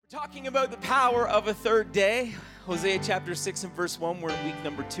Talking about the power of a third day, Hosea chapter 6 and verse 1. We're in week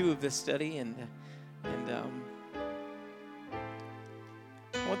number 2 of this study, and I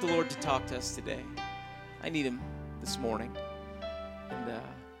want the Lord to talk to us today. I need Him this morning, and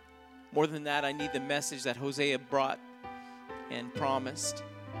more than that, I need the message that Hosea brought and promised.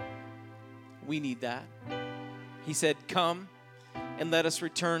 We need that. He said, "Come and let us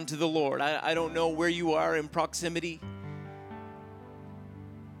return to the Lord." I don't know where you are in proximity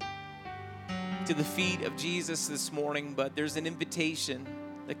to the feet of Jesus this morning, but there's an invitation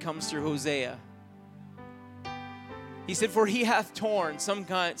that comes through Hosea. He said, "For he hath torn."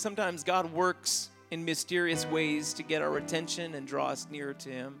 Sometimes God works in mysterious ways to get our attention and draw us nearer to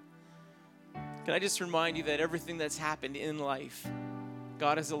Him. Can I just remind you that everything that's happened in life,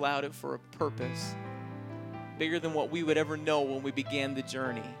 God has allowed it for a purpose, bigger than what we would ever know when we began the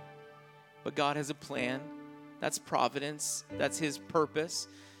journey. But God has a plan. That's providence. That's His purpose.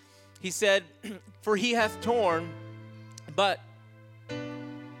 He said, "For he hath torn," but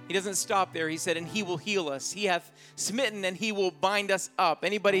He doesn't stop there. He said, "And He will heal us. He hath smitten, and He will bind us up."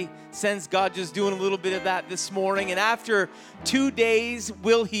 Anybody sense God just doing a little bit of that this morning? "And after 2 days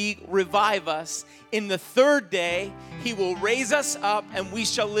will He revive us. In the third day He will raise us up, and we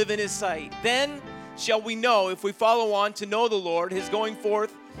shall live in His sight. Then shall we know, if we follow on to know the Lord, His going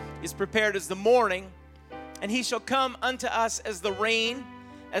forth is prepared as the morning, and He shall come unto us as the rain,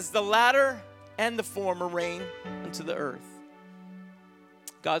 as the latter and the former rain unto the earth."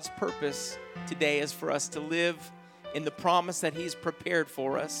 God's purpose today is for us to live in the promise that He's prepared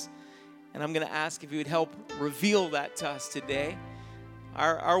for us. And I'm going to ask if you would help reveal that to us today.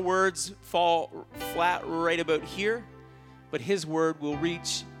 Our words fall flat right about here, but His word will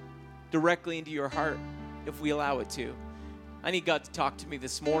reach directly into your heart if we allow it to. I need God to talk to me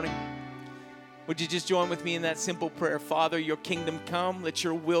this morning. Would you just join with me in that simple prayer? Father, Your kingdom come. Let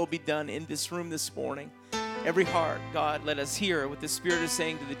Your will be done in this room this morning. Every heart, God, let us hear what the Spirit is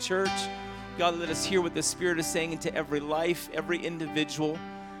saying to the church. God, let us hear what the Spirit is saying into every life, every individual.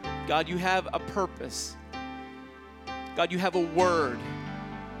 God, You have a purpose. God, You have a word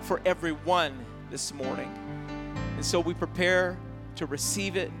for everyone this morning. And so we prepare to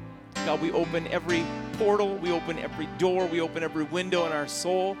receive it. God, we open every portal, we open every door, we open every window in our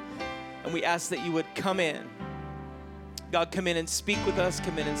soul, and we ask that You would come in. God, come in and speak with us,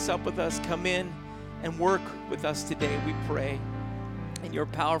 come in and sup with us, come in and work with us today, we pray. In Your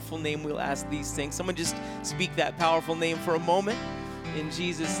powerful name, we'll ask these things. Someone just speak that powerful name for a moment. In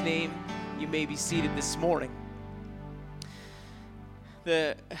Jesus' name, you may be seated this morning.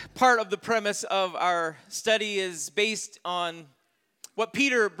 The part of the premise of our study is based on what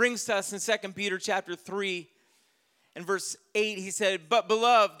Peter brings to us in 2 Peter chapter 3 and verse 8. He said, "But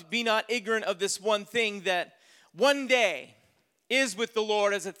beloved, be not ignorant of this one thing, that one day is with the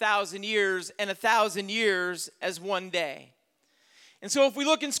Lord as 1,000 years, and 1,000 years as one day." And so if we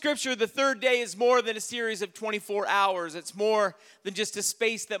look in Scripture, the third day is more than a series of 24 hours. It's more than just a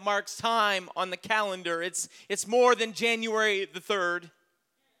space that marks time on the calendar. It's more than January the 3rd.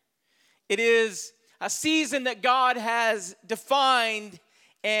 It is a season that God has defined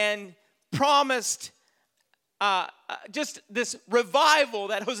and promised. Just this revival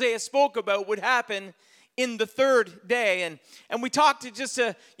that Hosea spoke about would happen in the third day. And we talked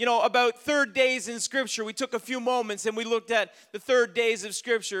about third days in Scripture. We took a few moments and we looked at the third days of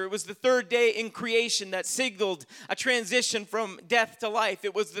Scripture. It was the third day in creation that signaled a transition from death to life.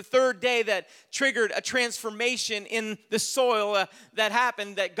 It was the third day that triggered a transformation in the soil that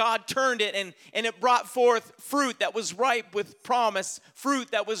happened, that God turned it and it brought forth fruit that was ripe with promise,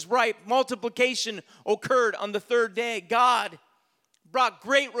 fruit that was ripe. Multiplication occurred on the third day. God brought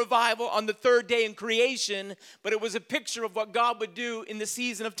great revival on the third day in creation, but it was a picture of what God would do in the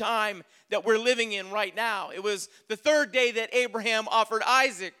season of time that we're living in right now. It was the third day that Abraham offered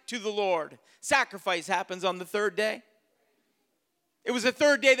Isaac to the Lord. Sacrifice happens on the third day. It was the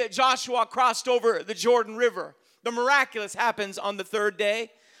third day that Joshua crossed over the Jordan River. The miraculous happens on the third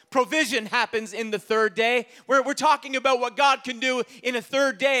day. Provision happens in the third day. We're talking about what God can do in a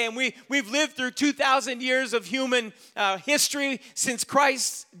third day. And we've lived through 2,000 years of human history since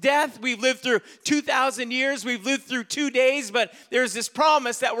Christ's death. We've lived through 2,000 years. We've lived through 2 days. But there's this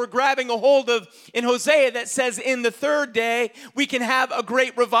promise that we're grabbing a hold of in Hosea that says in the third day, we can have a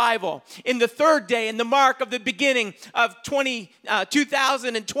great revival. In the third day, in the mark of the beginning of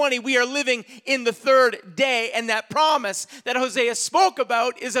 2020, we are living in the third day. And that promise that Hosea spoke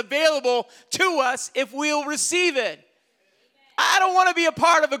about is available to us if we'll receive it. I don't want to be a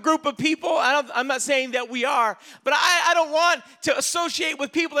part of a group of people. I'm not saying that we are, but I don't want to associate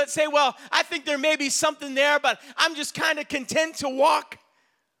with people that say, well, I think there may be something there, but I'm just kind of content to walk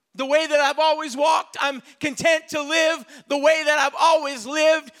the way that I've always walked. I'm content to live the way that I've always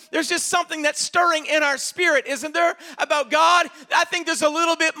lived. There's just something that's stirring in our spirit, isn't there, about God? I think there's a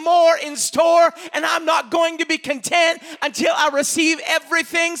little bit more in store, and I'm not going to be content until I receive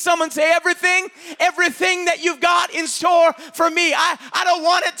everything. Someone say everything. Everything that you've got in store for me. I don't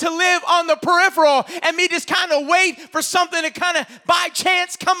want it to live on the peripheral and me just kind of wait for something to kind of by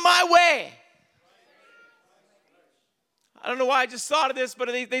chance come my way. I don't know why I just thought of this, but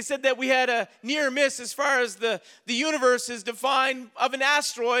they said that we had a near miss as far as the universe is defined of an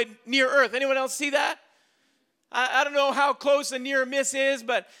asteroid near Earth. Anyone else see that? I don't know how close a near miss is,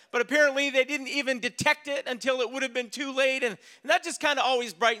 but apparently they didn't even detect it until it would have been too late. And that just kind of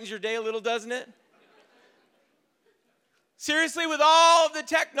always brightens your day a little, doesn't it? Seriously, with all of the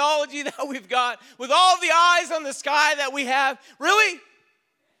technology that we've got, with all of the eyes on the sky that we have, really?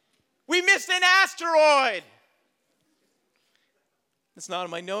 We missed an asteroid. It's not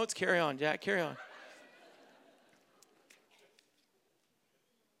in my notes. Carry on, Jack. Carry on.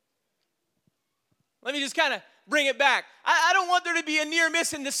 Let me just kind of bring it back. I don't want there to be a near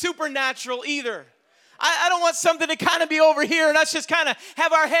miss in the supernatural either. I don't want something to kind of be over here and us just kind of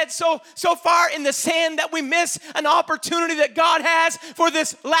have our heads so far in the sand that we miss an opportunity that God has for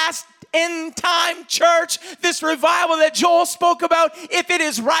this last end time church, this revival that Joel spoke about. If it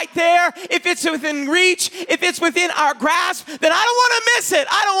is right there, if it's within reach, if it's within our grasp, then I don't want to miss it.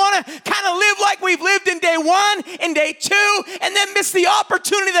 I don't want to kind of live like we've lived in day one, in day two, and then miss the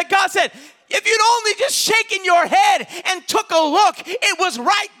opportunity that God said, if you'd only just shaken your head and took a look, it was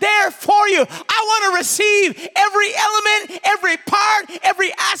right there for you. I want to receive every element, every part,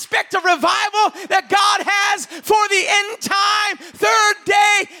 every aspect of revival that God has for the end time, third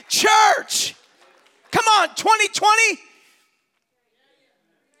day church. Come on, 2020.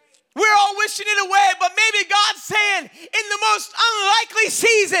 We're all wishing it away, but maybe God's saying, in the most unlikely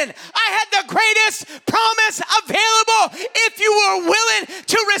season, I had the greatest promise available if you were willing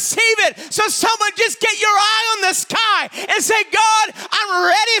to receive it. So someone just get your eye on the sky and say, God,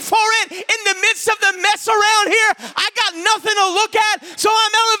 I'm ready for it. In the midst of the mess around here, I got nothing to look at, so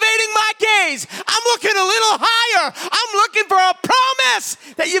I'm elevating my gaze. I'm looking a little higher. I'm looking for a promise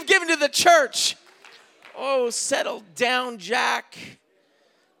that you've given to the church. Oh, settle down, Jack.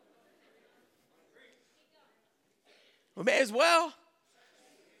 We may as well.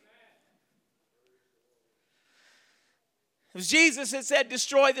 It was Jesus that said,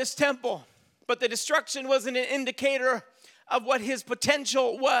 destroy this temple. But the destruction wasn't an indicator of what his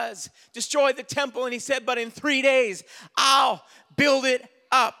potential was. Destroy the temple. And he said, but in 3 days, I'll build it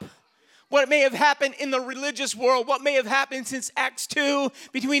up. What may have happened in the religious world, what may have happened since Acts 2,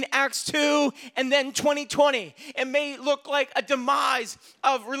 between Acts 2 and then 2020. It may look like a demise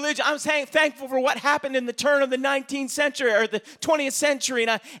of religion. I'm saying thankful for what happened in the turn of the 19th century or the 20th century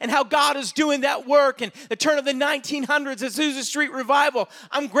and how God is doing that work, and the turn of the 1900s, the Azusa Street Revival.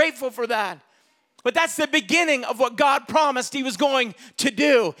 I'm grateful for that. But that's the beginning of what God promised he was going to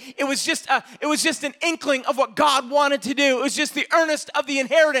do. It was just an inkling of what God wanted to do. It was just the earnest of the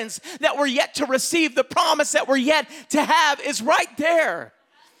inheritance that we're yet to receive. The promise that we're yet to have is right there.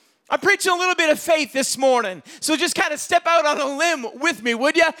 I'm preaching a little bit of faith this morning. So just kind of step out on a limb with me,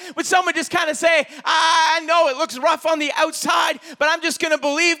 would you? Would someone just kind of say, I know it looks rough on the outside, but I'm just going to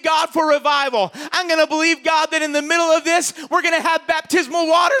believe God for revival. I'm going to believe God that in the middle of this, we're going to have baptismal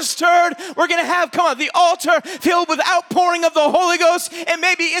water stirred. We're going to have, the altar filled with outpouring of the Holy Ghost. It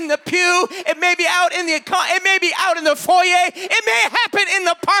may be in the pew. It may be out in the foyer. It may happen in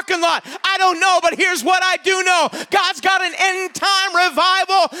the parking lot. I don't know, but here's what I do know. God's got an end time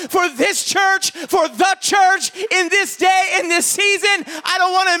revival for this church, for the church, in this day, in this season. I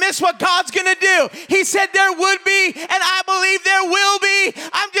don't want to miss what God's going to do. He said there would be, and I believe there will be.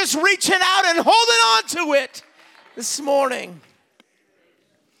 I'm just reaching out and holding on to it this morning.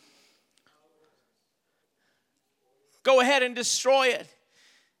 Go ahead and destroy it.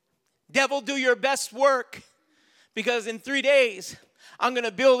 Devil, do your best work, because in 3 days, I'm going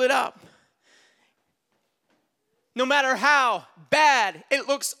to build it up. No matter how bad it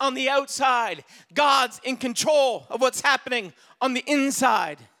looks on the outside, God's in control of what's happening on the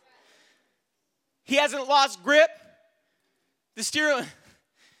inside. He hasn't lost grip. The steering,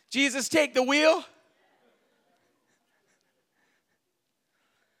 Jesus, take the wheel.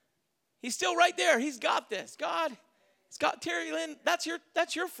 He's still right there. He's got this. God, it's got Terry Lynn. That's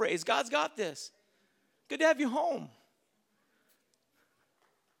your phrase. God's got this. Good to have you home.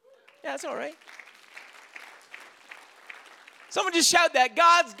 Yeah, that's all right. Someone just shout that.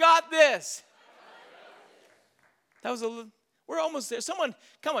 God's got this. We're almost there. Someone,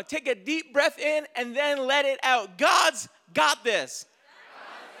 come on, take a deep breath in and then let it out. God's got this.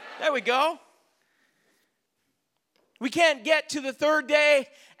 There we go. We can't get to the third day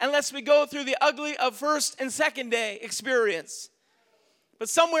unless we go through the ugly of first and second day experience. But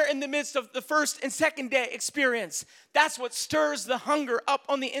somewhere in the midst of the first and second day experience, that's what stirs the hunger up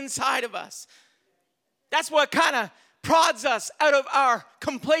on the inside of us. That's what kind of prods us out of our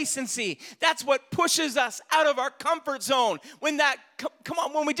complacency. That's what pushes us out of our comfort zone. When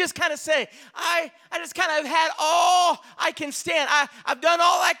when we just kind of say, I just kind of had all I can stand. I've done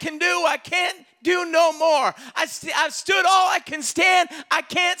all I can do. I can't do no more. I've stood all I can stand. I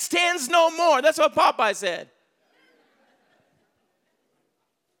can't stand no more. That's what Popeye said.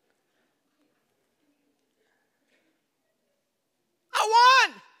 I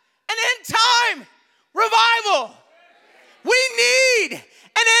want an end time revival. We need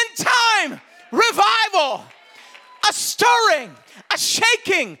an end time revival. A stirring, a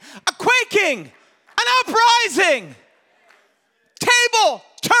shaking, a quaking, an uprising, table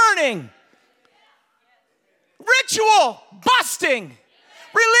turning, ritual busting,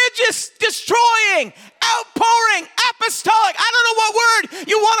 religious destroying, outpouring, apostolic. I don't know what word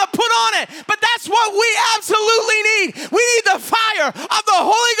you want to put on it, but that's what we absolutely need. We need the fire of the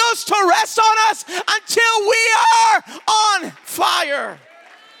Holy Ghost to rest on us until we are on fire.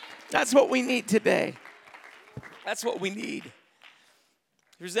 That's what we need today. That's what we need.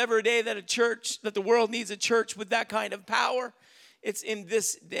 If there's ever a day that the world needs a church with that kind of power, it's in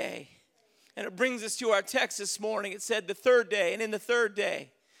this day. And it brings us to our text this morning. It said the third day, and in the third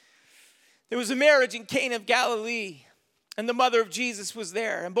day, there was a marriage in Cana of Galilee, and the mother of Jesus was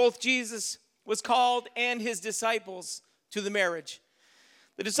there. And both Jesus was called and his disciples to the marriage.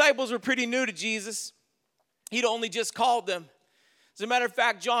 The disciples were pretty new to Jesus. He'd only just called them. As a matter of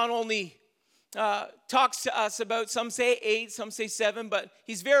fact, John only talks to us about, some say 8, some say 7, but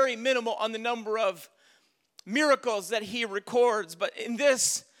he's very minimal on the number of miracles that he records. But in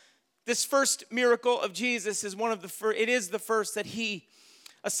this first miracle of Jesus is it is the first that he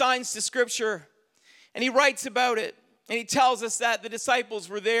assigns to Scripture, and he writes about it, and he tells us that the disciples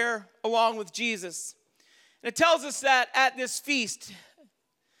were there along with Jesus. And it tells us that at this feast,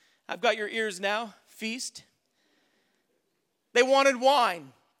 I've got your ears now, feast, they wanted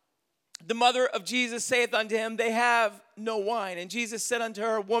wine. The mother of Jesus saith unto him, they have no wine. And Jesus said unto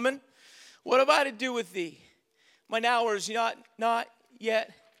her, woman, what have I to do with thee? Mine hour is not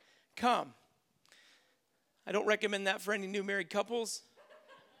yet come. I don't recommend that for any new married couples.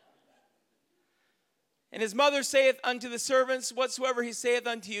 And his mother saith unto the servants, whatsoever he saith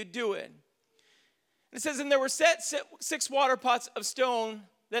unto you, do it. And it says, and there were set 6 water pots of stone,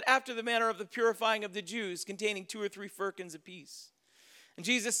 that after the manner of the purifying of the Jews, containing 2 or 3 firkins apiece. And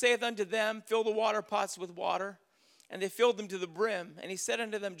Jesus saith unto them, fill the water pots with water. And they filled them to the brim. And he said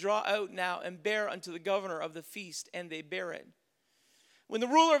unto them, draw out now, and bear unto the governor of the feast. And they bare it. When the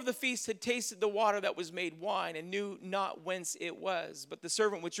ruler of the feast had tasted the water that was made wine, and knew not whence it was, but the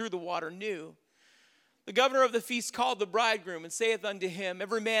servant which drew the water knew, the governor of the feast called the bridegroom, and saith unto him,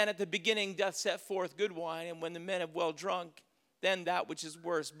 every man at the beginning doth set forth good wine, and when the men have well drunk, then that which is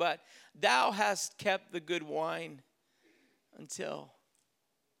worse. But thou hast kept the good wine until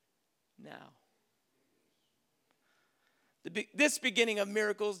now. This beginning of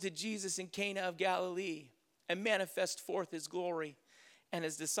miracles did Jesus in Cana of Galilee, and manifest forth his glory, and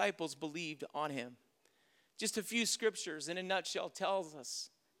his disciples believed on him. Just a few scriptures in a nutshell tells us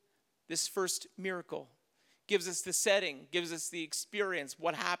this first miracle. Gives us the setting, gives us the experience,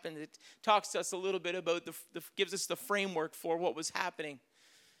 what happened. It talks to us a little bit about, gives us the framework for what was happening.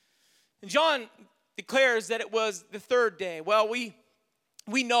 And John declares that it was the third day. Well, we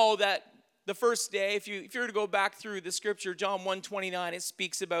know that the first day, if you were to go back through the scripture, John 1:29, it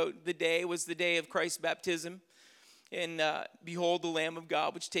speaks about the day, was the day of Christ's baptism. And behold the Lamb of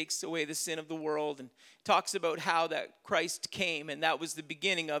God, which takes away the sin of the world, and talks about how that Christ came, and that was the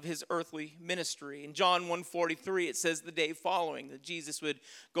beginning of his earthly ministry. In John 1:43, it says the day following that Jesus would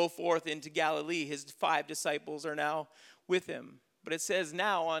go forth into Galilee. His 5 disciples are now with him. But it says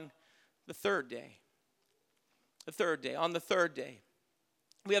now on the third day. On the third day.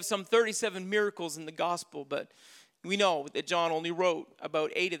 We have some 37 miracles in the gospel, but we know that John only wrote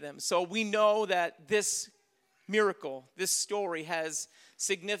about 8 of them. So we know that this miracle, this story has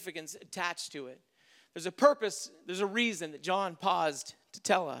significance attached to it. There's a purpose, there's a reason that John paused to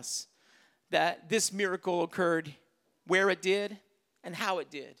tell us that this miracle occurred, where it did, and how it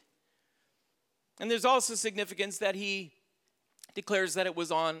did. And there's also significance that he declares that it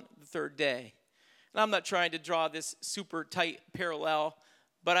was on the third day. And I'm not trying to draw this super tight parallel,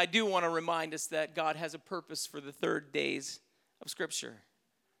 but I do want to remind us that God has a purpose for the third days of Scripture.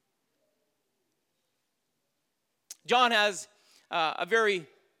 John has a very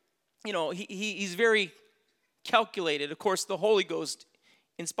he's very calculated. Of course, the Holy Ghost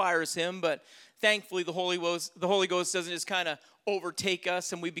inspires him, but thankfully the Holy Ghost doesn't just kind of overtake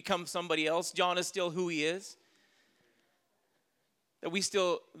us and we become somebody else. John is still who he is.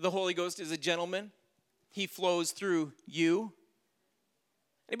 The Holy Ghost is a gentleman. He flows through you.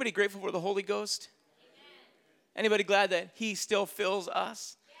 Anybody grateful for the Holy Ghost? Amen. Anybody glad that he still fills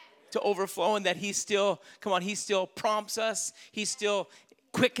us to overflow, and that he still prompts us. He still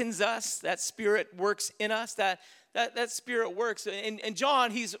quickens us. That Spirit works in us. That Spirit works. And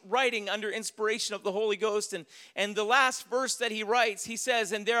John, he's writing under inspiration of the Holy Ghost. And the last verse that he writes, he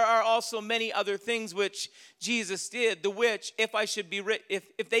says, "And there are also many other things which Jesus did, the which, if they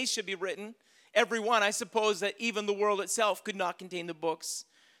should be written, every one, I suppose that even the world itself could not contain the books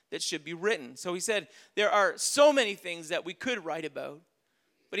that should be written." So he said, there are so many things that we could write about.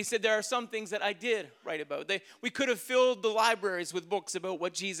 But he said, there are some things that I did write about. We could have filled the libraries with books about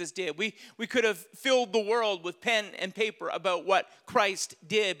what Jesus did. We could have filled the world with pen and paper about what Christ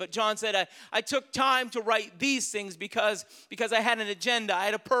did. But John said, I took time to write these things because I had an agenda. I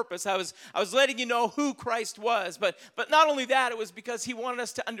had a purpose. I was letting you know who Christ was. But not only that, it was because he wanted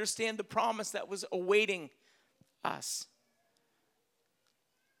us to understand the promise that was awaiting us.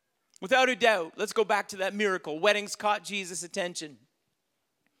 Without a doubt, let's go back to that miracle. Weddings caught Jesus' attention.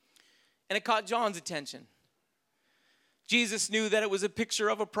 And it caught John's attention. Jesus knew that it was a picture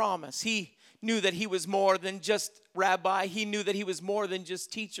of a promise. He knew that he was more than just rabbi. He knew that he was more than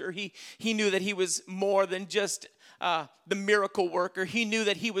just teacher. He knew that he was more than just the miracle worker. He knew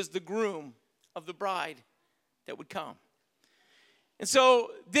that he was the groom of the bride that would come. And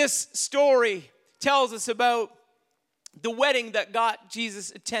so this story tells us about the wedding that got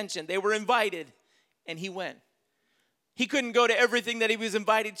Jesus' attention. They were invited, and he went. He couldn't go to everything that he was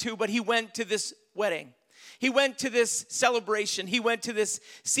invited to, but he went to this wedding. He went to this celebration. He went to this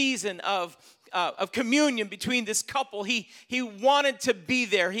season of communion between this couple. He wanted to be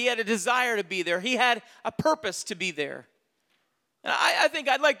there. He had a desire to be there. He had a purpose to be there. And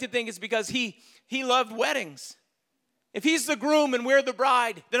I'd like to think it's because he loved weddings. If he's the groom and we're the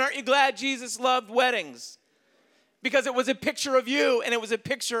bride, then aren't you glad Jesus loved weddings? Because it was a picture of you and it was a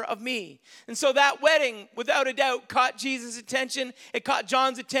picture of me. And so that wedding, without a doubt, caught Jesus' attention. It caught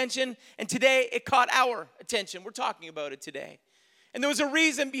John's attention. And today it caught our attention. We're talking about it today. And there was a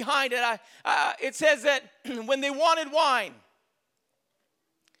reason behind it. It says that when they wanted wine,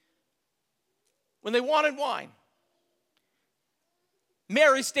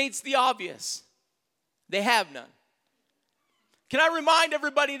 Mary states the obvious. They have none. Can I remind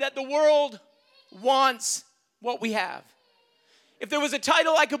everybody that the world wants what we have? If there was a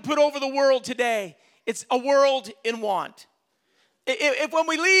title I could put over the world today, it's a world in want. If when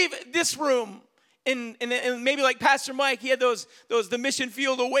we leave this room, and maybe like Pastor Mike, he had the mission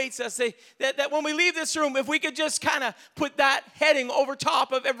field awaits us. That when we leave this room, if we could just kind of put that heading over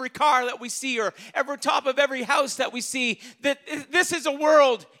top of every car that we see, or over top of every house that we see, that this is a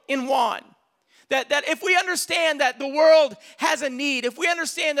world in want. That if we understand that the world has a need, if we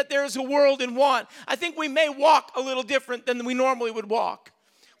understand that there is a world in want, I think we may walk a little different than we normally would walk.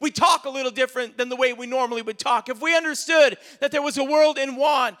 We talk a little different than the way we normally would talk. If we understood that there was a world in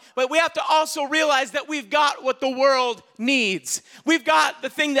want, but we have to also realize that we've got what the world needs. We've got the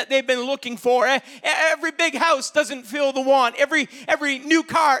thing that they've been looking for. Every big house doesn't fill the want. Every new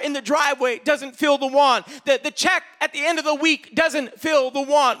car in the driveway doesn't fill the want. The check at the end of the week doesn't fill the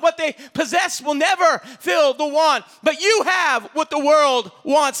want. What they possess will never fill the want. But you have what the world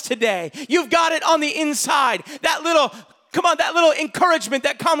wants today. You've got it on the inside. That little encouragement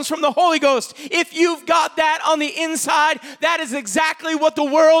that comes from the Holy Ghost. If you've got that on the inside, that is exactly what the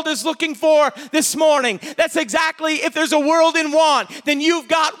world is looking for this morning. That's exactly, if there's a world in want, then you've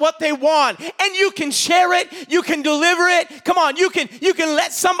got what they want. And you can share it. You can deliver it. Come on, you can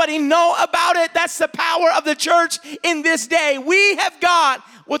let somebody know about it. That's the power of the church in this day. We have got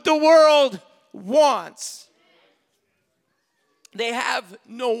what the world wants. They have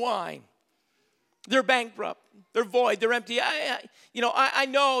no wine. They're bankrupt. They're void. They're empty. I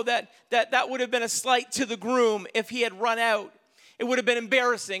know that would have been a slight to the groom if he had run out. It would have been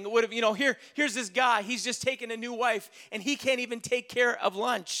embarrassing. It would have, here's this guy. He's just taken a new wife, and he can't even take care of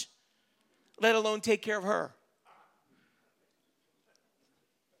lunch, let alone take care of her.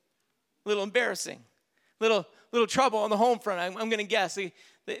 A little embarrassing. Little trouble on the home front. I'm going to guess.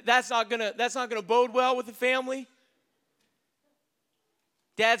 That's not going to bode well with the family.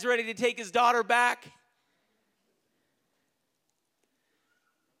 Dad's ready to take his daughter back.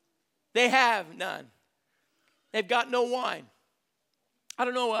 They have none. They've got no wine. I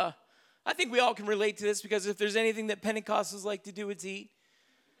don't know. I think we all can relate to this, because if there's anything that Pentecostals like to do, it's eat.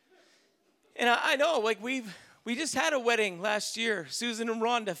 And I know, like we just had a wedding last year. Susan and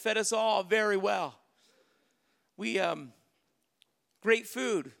Rhonda fed us all very well. We great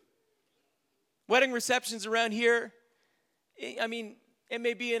food. Wedding receptions around here. I mean, it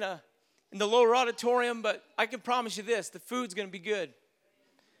may be in the lower auditorium, but I can promise you this: the food's going to be good.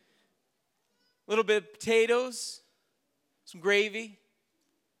 A little bit of potatoes, some gravy.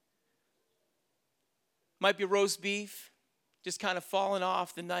 Might be roast beef, just kind of falling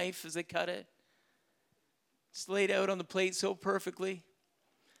off the knife as they cut it. It's laid out on the plate so perfectly.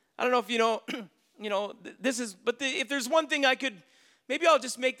 I don't know if you know, this is, but if there's one thing maybe I'll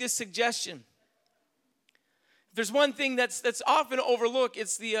just make this suggestion. If there's one thing that's often overlooked,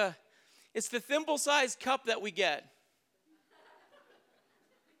 it's the thimble-sized cup that we get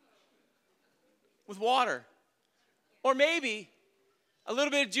with water, or maybe a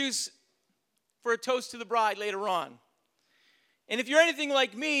little bit of juice for a toast to the bride later on. And if you're anything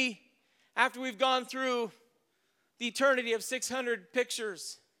like me, after we've gone through the eternity of 600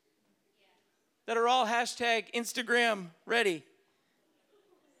 pictures that are all hashtag Instagram ready,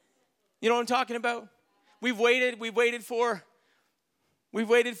 you know what I'm talking about? We've waited for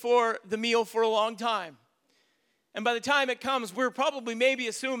the meal for a long time. And by the time it comes, we're probably maybe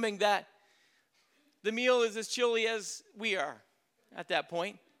assuming that the meal is as chilly as we are at that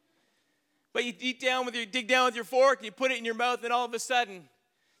point. But you dig down with your fork and you put it in your mouth, and all of a sudden,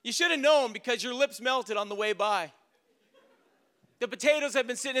 you should have known because your lips melted on the way by. The potatoes have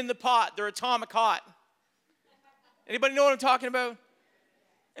been sitting in the pot. They're atomic hot. Anybody know what I'm talking about?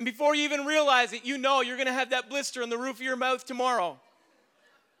 And before you even realize it, you know you're going to have that blister on the roof of your mouth tomorrow.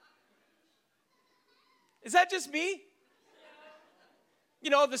 Is that just me? You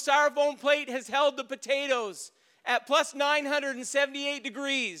know, the styrofoam plate has held the potatoes at plus 978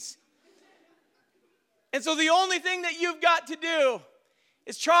 degrees. And so the only thing that you've got to do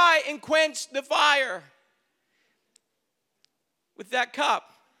is try and quench the fire with that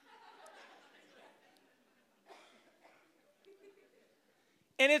cup.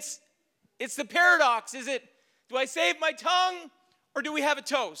 And it's the paradox. Do I save my tongue or do we have a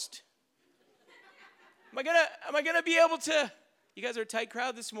toast? Am I gonna be able to? You guys are a tight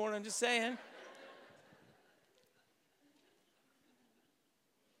crowd this morning, I'm just saying.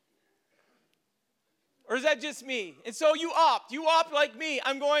 Or is that just me? And so you opt like me.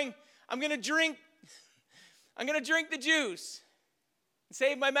 I'm gonna drink the juice and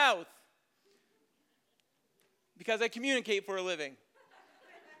save my mouth because I communicate for a living.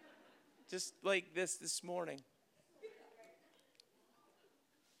 Just like this morning.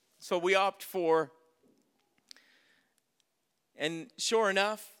 So we opt for, and sure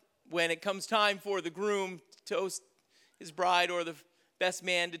enough, when it comes time for the groom to toast his bride, or the best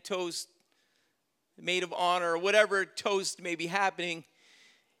man to toast the maid of honor, or whatever toast may be happening,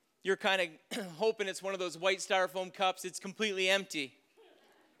 you're kind of hoping it's one of those white styrofoam cups. It's completely empty.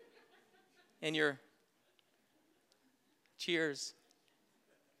 And you're, cheers.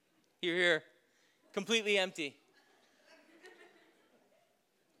 Here, completely empty.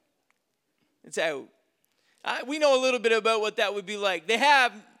 It's out. We know a little bit about what that would be like. They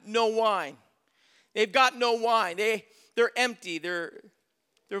have no wine. They've got no wine. They're empty. They're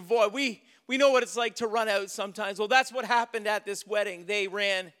void. We know what it's like to run out sometimes. Well, that's what happened at this wedding. They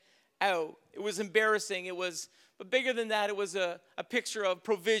ran out. It was embarrassing. But bigger than that, it was a picture of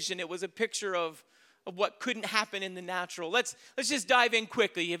provision. It was a picture of what couldn't happen in the natural. Let's just dive in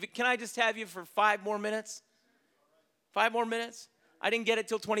quickly. Can I just have you for 5 more minutes? 5 more minutes? I didn't get it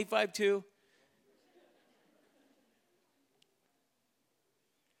till 25 too.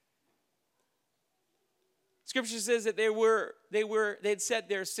 Scripture says that they'd set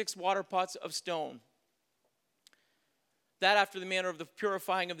there 6 water pots of stone. That after the manner of the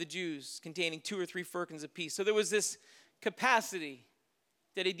purifying of the Jews, containing 2 or 3 firkins apiece. So there was this capacity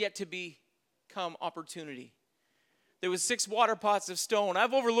that had yet to become opportunity. There was 6 water pots of stone.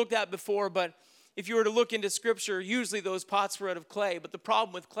 I've overlooked that before, but if you were to look into Scripture, usually those pots were out of clay. But the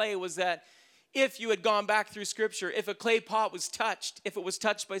problem with clay was that if you had gone back through Scripture, if a clay pot was touched, if it was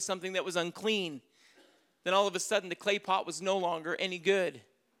touched by something that was unclean, then all of a sudden the clay pot was no longer any good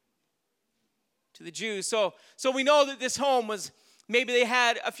to the Jews. So we know that this home was, maybe they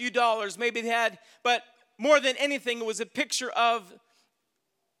had a few dollars, but more than anything, it was a picture of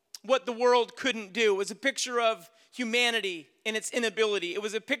what the world couldn't do. It was a picture of humanity and its inability. It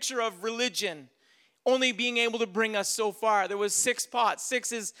was a picture of religion only being able to bring us so far. There was 6 pots.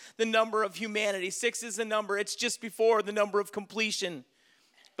 6 is the number of humanity. 6 is the number, it's just before the number of completion.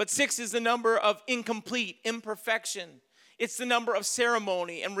 But 6 is the number of incomplete, imperfection. It's the number of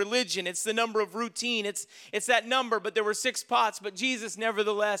ceremony and religion. It's the number of routine. It's that number, but there were 6 pots. But Jesus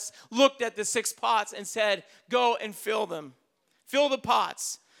nevertheless looked at the 6 pots and said, go and fill them. Fill the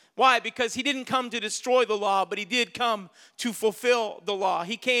pots. Why? Because he didn't come to destroy the law, but he did come to fulfill the law.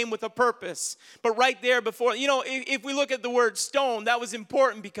 He came with a purpose. But right there before, if we look at the word stone, that was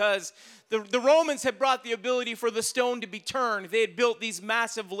important because the Romans had brought the ability for the stone to be turned. They had built these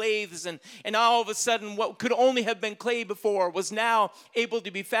massive lathes, and all of a sudden what could only have been clay before was now able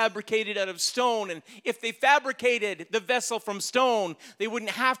to be fabricated out of stone. And if they fabricated the vessel from stone, they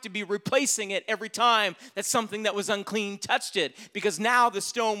wouldn't have to be replacing it every time that something that was unclean touched it, because now the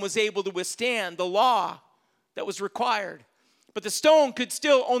stone was able to withstand the law that was required. But the stone could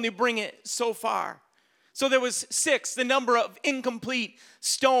still only bring it so far. So there was 6, the number of incomplete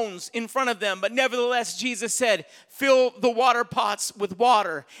stones in front of them. But nevertheless, Jesus said, fill the water pots with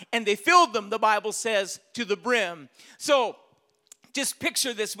water. And they filled them, the Bible says, to the brim. So just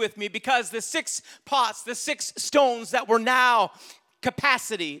picture this with me, because the 6 pots, the 6 stones that were now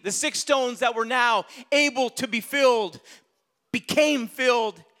capacity, the 6 stones that were now able to be filled, became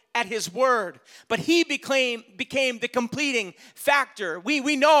filled at his word. But he became the completing factor.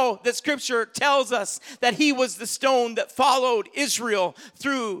 We know that scripture tells us that he was the stone that followed Israel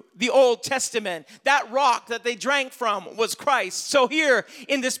through the Old Testament. That rock that they drank from was Christ. So here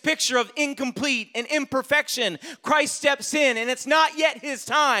in this picture of incomplete and imperfection, Christ steps in, and it's not yet his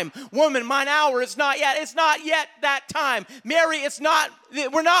time. Woman, mine hour is not yet. It's not yet that time. Mary,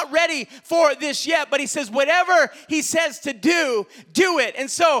 we're not ready for this yet. But he says, whatever he says to do, do it.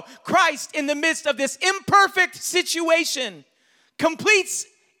 And so Christ, in the midst of this imperfect situation, completes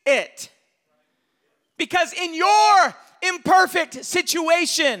it. Because in your imperfect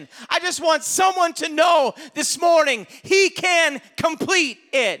situation, I just want someone to know this morning, he can complete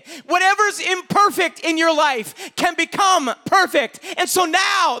it. Whatever's imperfect in your life can become perfect. And so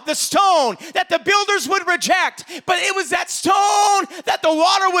now the stone that the builders would reject, but it was that stone that the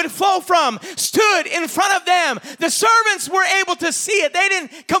water would flow from, stood in front of them. The servants were able to see it. They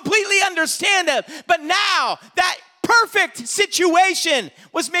didn't completely understand it. But now that perfect situation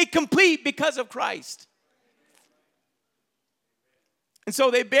was made complete because of Christ. And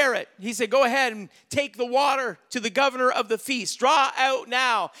so they bear it. He said, go ahead and take the water to the governor of the feast. Draw out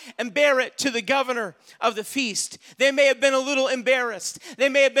now and bear it to the governor of the feast. They may have been a little embarrassed. They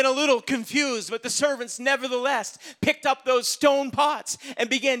may have been a little confused, but the servants nevertheless picked up those stone pots and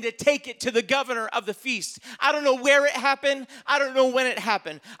began to take it to the governor of the feast. I don't know where it happened. I don't know when it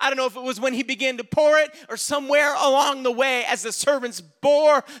happened. I don't know if it was when he began to pour it or somewhere along the way as the servants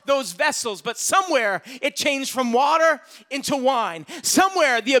bore those vessels, but somewhere it changed from water into wine.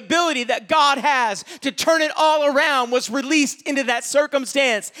 Somewhere the ability that God has to turn it all around was released into that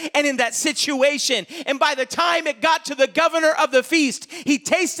circumstance and in that situation. And by the time it got to the governor of the feast, he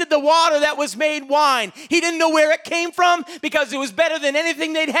tasted the water that was made wine. He didn't know where it came from because it was better than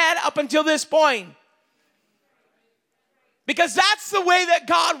anything they'd had up until this point. Because that's the way that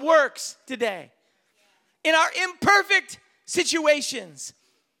God works today. In our imperfect situations,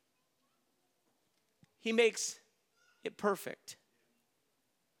 he makes it perfect.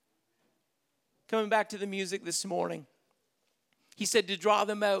 Coming back to the music this morning, he said to draw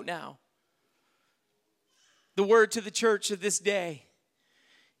them out now. The word to the church of this day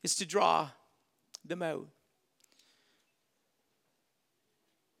is to draw them out.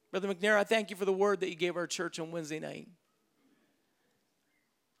 Brother McNair, I thank you for the word that you gave our church on Wednesday night.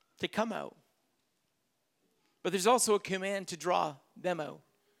 To come out. But there's also a command to draw them out.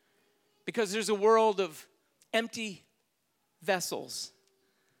 Because there's a world of empty vessels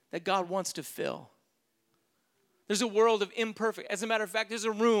that God wants to fill. There's a world of imperfect. As a matter of fact, there's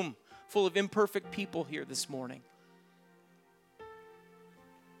a room full of imperfect people here this morning.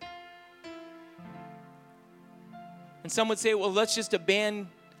 And some would say, well, let's just abandon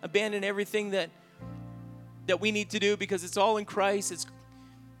everything that we need to do because it's all in Christ.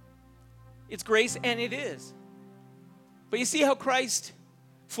 It's grace, and it is. But you see how Christ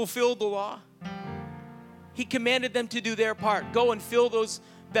fulfilled the law? He commanded them to do their part. Go and fill those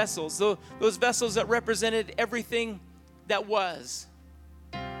vessels, those vessels that represented everything that was.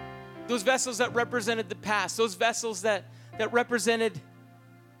 Those vessels that represented the past. Those vessels that represented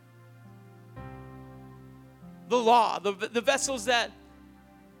the law. The vessels that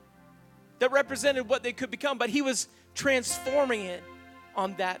represented what they could become. But he was transforming it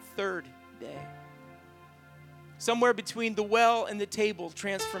on that third day. Somewhere between the well and the table,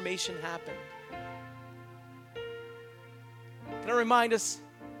 transformation happened. Can I remind us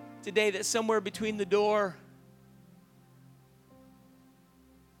today that somewhere between the door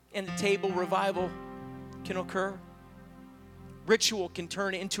and the table, revival can occur? ritual can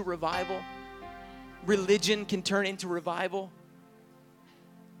turn into revival. Religion can turn into revival.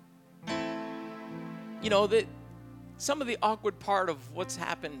 You know, that some of the awkward part of what's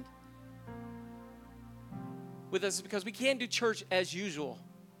happened with us is because we can't do church as usual.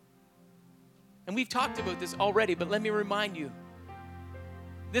 And we've talked about this already, but let me remind you,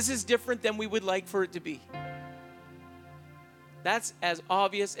 this is different than we would like for it to be. That's as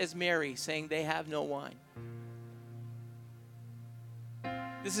obvious as Mary saying they have no wine.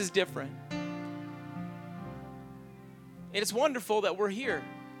 This is different. And it's wonderful that we're here.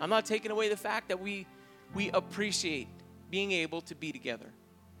 I'm not taking away the fact that we appreciate being able to be together.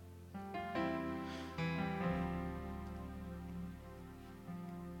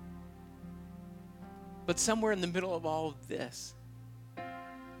 But somewhere in the middle of all of this,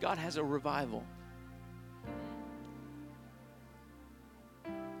 God has a revival.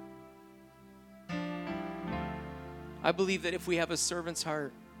 I believe that if we have a servant's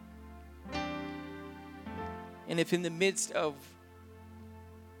heart, and if in the midst of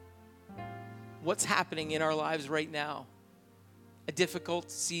what's happening in our lives right now, a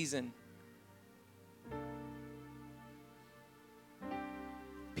difficult season,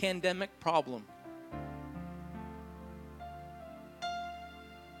 pandemic problem,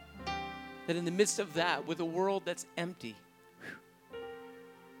 that in the midst of that, with a world that's empty,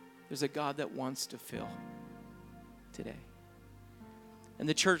 there's a God that wants to fill today. And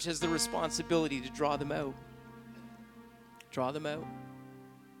the church has the responsibility to draw them out. Draw them out.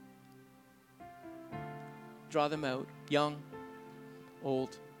 Draw them out. Young,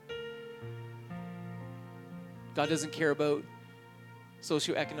 old. God doesn't care about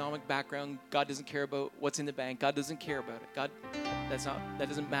socioeconomic background. God doesn't care about what's in the bank. God doesn't care about it. That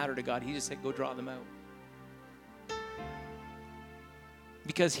doesn't matter to God. He just said, go draw them out.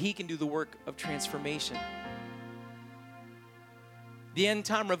 Because He can do the work of transformation. The end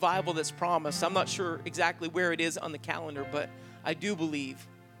time revival that's promised, I'm not sure exactly where it is on the calendar, but I do believe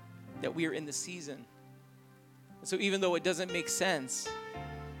that we are in the season. So even though it doesn't make sense,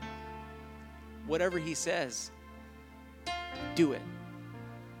 whatever He says, do it.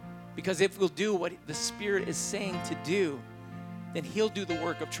 Because if we'll do what the Spirit is saying to do, then He'll do the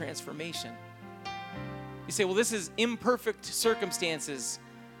work of transformation. You say, well, this is imperfect circumstances.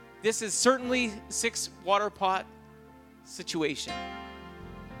 This is certainly 6 water pot situation.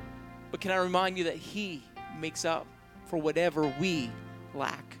 But can I remind you that He makes up for whatever we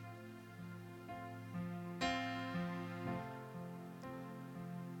lack?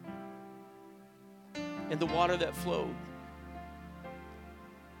 And the water that flowed,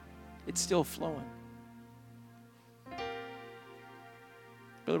 it's still flowing.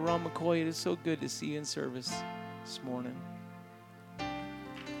 Brother Ron McCoy, it is so good to see you in service this morning.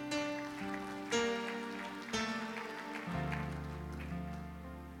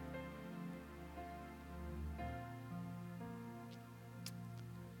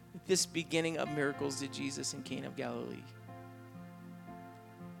 This beginning of miracles did Jesus in Cana of Galilee.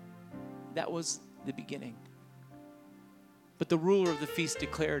 That was the beginning. But the ruler of the feast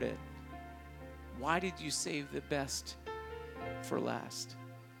declared it. Why did you save the best for last?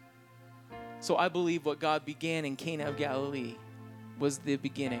 So I believe what God began in Cana of Galilee was the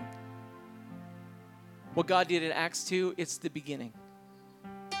beginning. What God did in Acts 2, it's the beginning.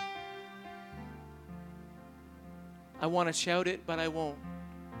 I want to shout it, but I won't.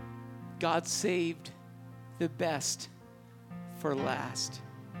 God saved the best for last.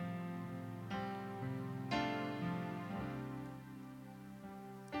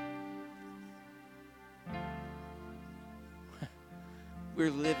 We're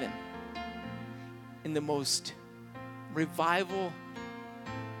living in the most revival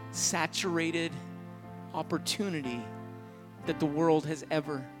saturated opportunity that the world has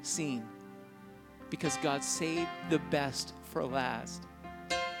ever seen, because God saved the best for last.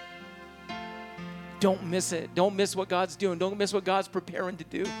 Don't miss it. Don't miss what God's doing. Don't miss what God's preparing to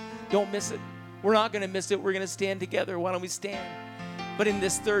do. Don't miss it. We're not going to miss it. We're going to stand together. Why don't we stand? But in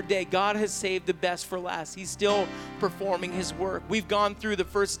this third day, God has saved the best for last. He's still performing His work. We've gone through the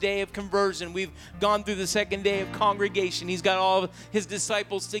first day of conversion. We've gone through the second day of congregation. He's got all of His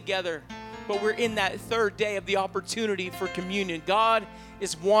disciples together. But we're in that third day of the opportunity for communion. God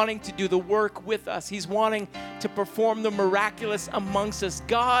is wanting to do the work with us. He's wanting to perform the miraculous amongst us.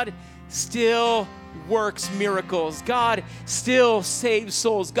 God still works miracles. God still saves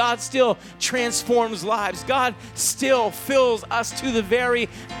souls. God still transforms lives. God still fills us to the very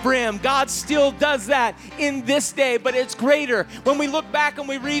brim. God still does that in this day, but it's greater. When we look back and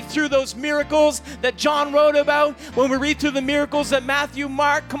we read through those miracles that John wrote about, when we read through the miracles that Matthew,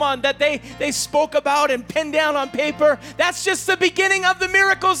 Mark, that they spoke about and penned down on paper, that's just the beginning of the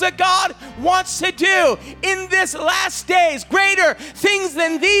miracles that God wants to do in this last days. Greater things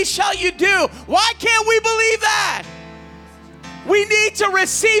than these shall you do. Why can't we believe that? We need to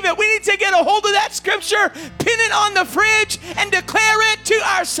receive it. We need to get a hold of that scripture, pin it on the fridge, and declare it to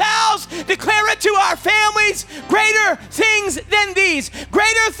ourselves, declare it to our families. Greater things than these,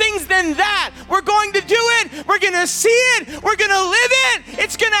 greater things than that. We're going to do it. We're going to see it. We're going to live it.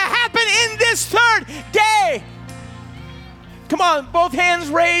 It's going to happen in this third day. Come on, both hands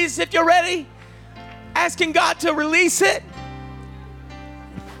raised if you're ready. Asking God to release it.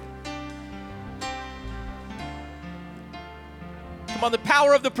 Come on, the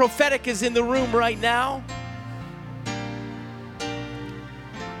power of the prophetic is in the room right now.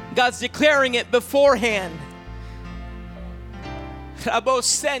 God's declaring it beforehand.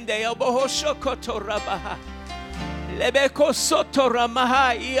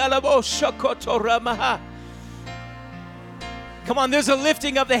 Come on, there's a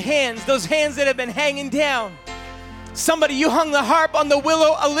lifting of the hands, those hands that have been hanging down. Somebody, you hung the harp on the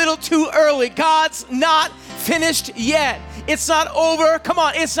willow a little too early. God's not finished yet. It's not over. Come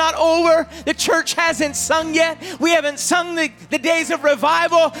on, it's not over. The church hasn't sung yet. We haven't sung the days of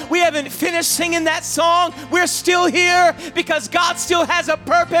revival. We haven't finished singing that song. We're still here because God still has a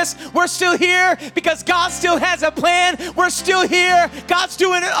purpose. We're still here because God still has a plan. We're still here. God's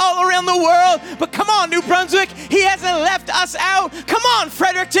doing it all around the world. But come on, New Brunswick, He hasn't left us out. Come on,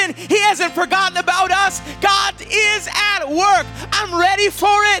 Fredericton, He hasn't forgotten about us. God is at work. I'm ready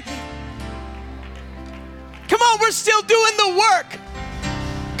for it. Come on, we're still doing the work.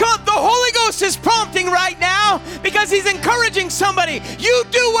 Come on, the Holy Ghost is prompting right now because He's encouraging somebody. You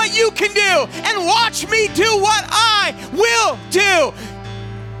do what you can do and watch me do what I will do.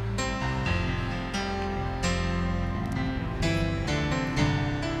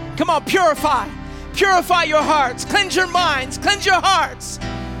 Come on, purify. Purify your hearts. Cleanse your minds. Cleanse your hearts.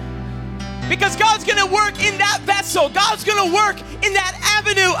 Because God's going to work in that vessel. God's going to work in that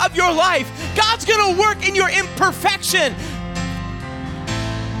avenue of your life. God's going to work in your imperfection.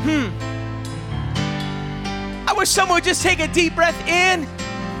 I wish someone would just take a deep breath in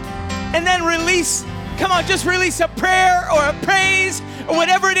and then release. Come on, just release a prayer or a praise or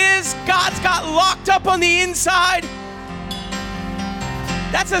whatever it is God's got locked up on the inside.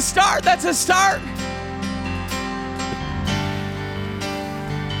 That's a start. That's a start.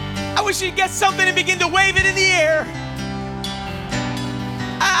 I wish you'd get something and begin to wave it in the air.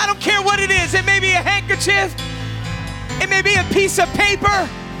 I don't care what it is. It may be a handkerchief. It may be a piece of paper.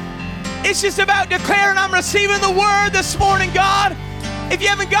 It's just about declaring, I'm receiving the word this morning, God. If you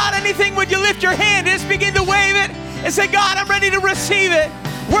haven't got anything, would you lift your hand and just begin to wave it and say, God, I'm ready to receive it.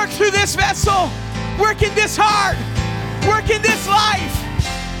 Work through this vessel. Work in this heart. Work in this life.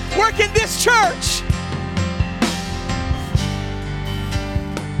 Work in this church.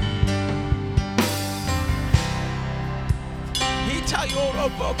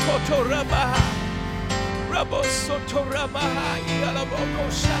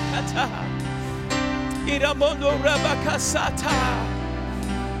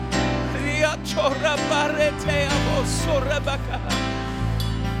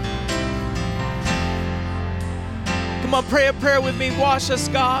 Come on, pray a prayer with me. Wash us,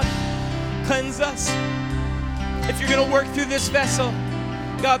 God. Cleanse us. If you're going to work through this vessel,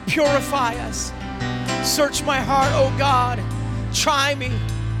 God, purify us. Search my heart, oh God. Try me.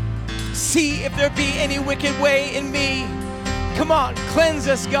 See if there be any wicked way in me. Come on, cleanse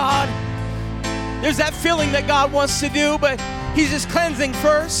us, God. There's that feeling that God wants to do, but He's just cleansing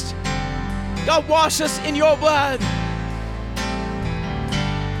first. God, wash us in your blood.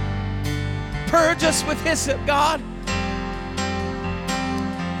 Purge us with hyssop, God.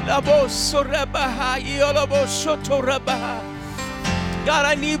 God,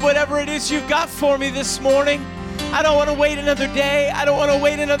 I need whatever it is you've got for me this morning. I don't want to wait another day. I don't want to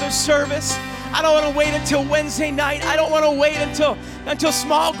wait another service. I don't want to wait until Wednesday night. I don't want to wait until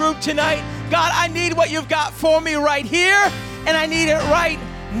small group tonight. God, I need what you've got for me right here, and I need it right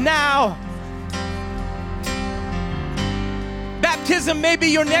now. Baptism may be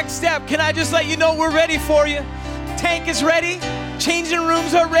your next step. Can I just let you know we're ready for you? Tank is ready. Changing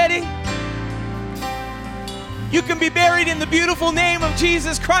rooms are ready. You can be buried in the beautiful name of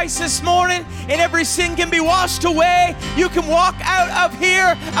Jesus Christ this morning, and every sin can be washed away. You can walk out of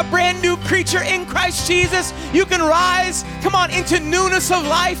here a brand new creature in Christ Jesus. You can rise, come on, into newness of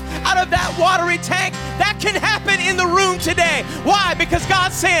life out of that watery tank. That can happen in the room today. Why? Because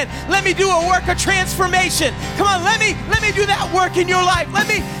God's saying, let me do a work of transformation. Come on, let me do that work in your life. Let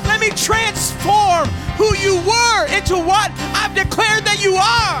me transform who you were into what I've declared that you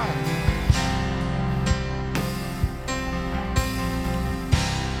are.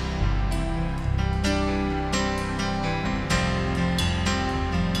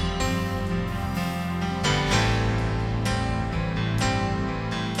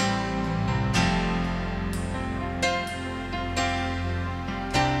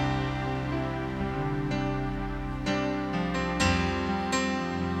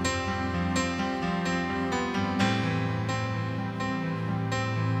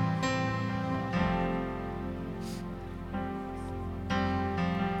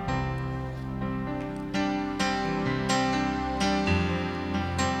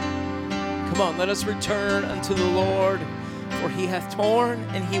 Come on, let us return unto the Lord, for he hath torn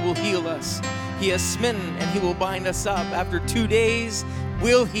and he will heal us. He has smitten and he will bind us up. After 2 days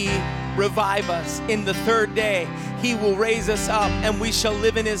will he revive us. In the third day he will raise us up, and we shall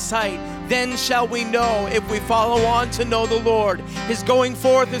live in his sight. Then shall we know, if we follow on to know the Lord. His going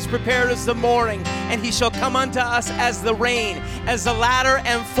forth is prepared as the morning, and he shall come unto us as the rain, as the latter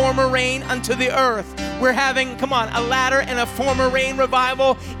and former rain unto the earth. We're having, come on, a latter and a former rain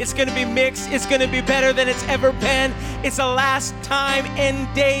revival. It's going to be mixed. It's going to be better than it's ever been. It's a last time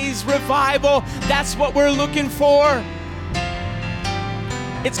end days revival. That's what we're looking for.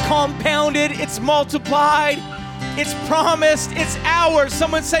 It's compounded. It's multiplied. It's promised. It's ours.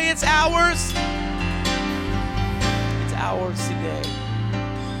 Someone say it's ours. It's ours today.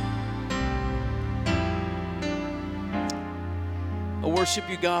 I worship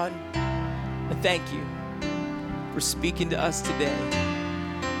you, God. And thank you for speaking to us today.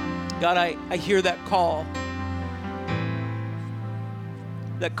 God, I hear that call.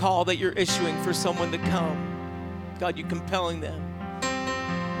 That call that you're issuing for someone to come. God, you're compelling them.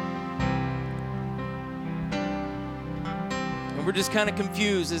 And we're just kind of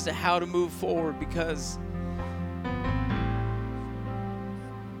confused as to how to move forward, because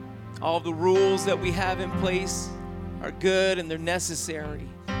all the rules that we have in place are good and they're necessary.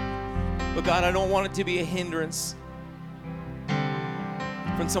 But God, I don't want it to be a hindrance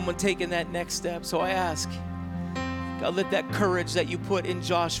from someone taking that next step. So I ask, God, let that courage that you put in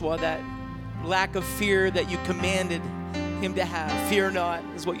Joshua, that lack of fear that you commanded him to have, fear not,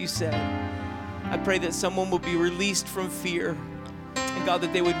 is what you said. I pray that someone will be released from fear, and God,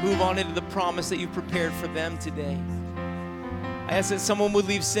 that they would move on into the promise that you've prepared for them today. I ask that someone would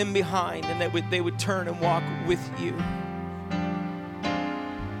leave sin behind, and that they would turn and walk with you.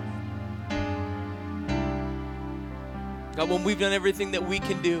 God, when we've done everything that we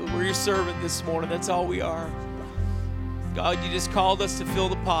can do, we're your servant this morning. That's all we are. God, you just called us to fill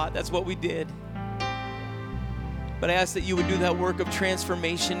the pot. That's what we did. But I ask that you would do that work of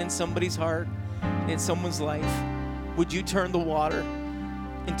transformation in somebody's heart, in someone's life. Would you turn the water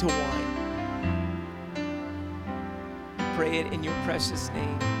into wine? Pray it in your precious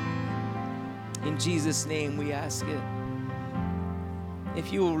name. In Jesus' name we ask it.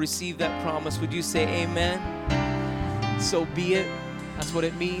 If you will receive that promise, would you say amen? So be it. That's what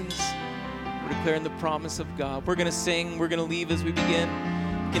it means. We're declaring the promise of God. We're going to sing. We're going to leave as we begin.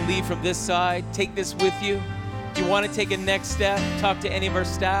 You can leave from this side. Take this with you. If you want to take a next step, talk to any of our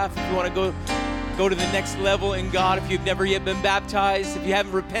staff. If you want to go to the next level in God, if you've never yet been baptized, if you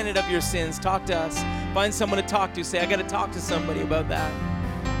haven't repented of your sins, talk to us. Find someone to talk to. Say, I got to talk to somebody about that.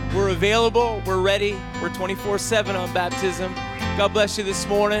 We're available. We're ready. We're 24/7 on baptism. God bless you this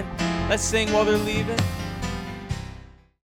morning. Let's sing while they're leaving.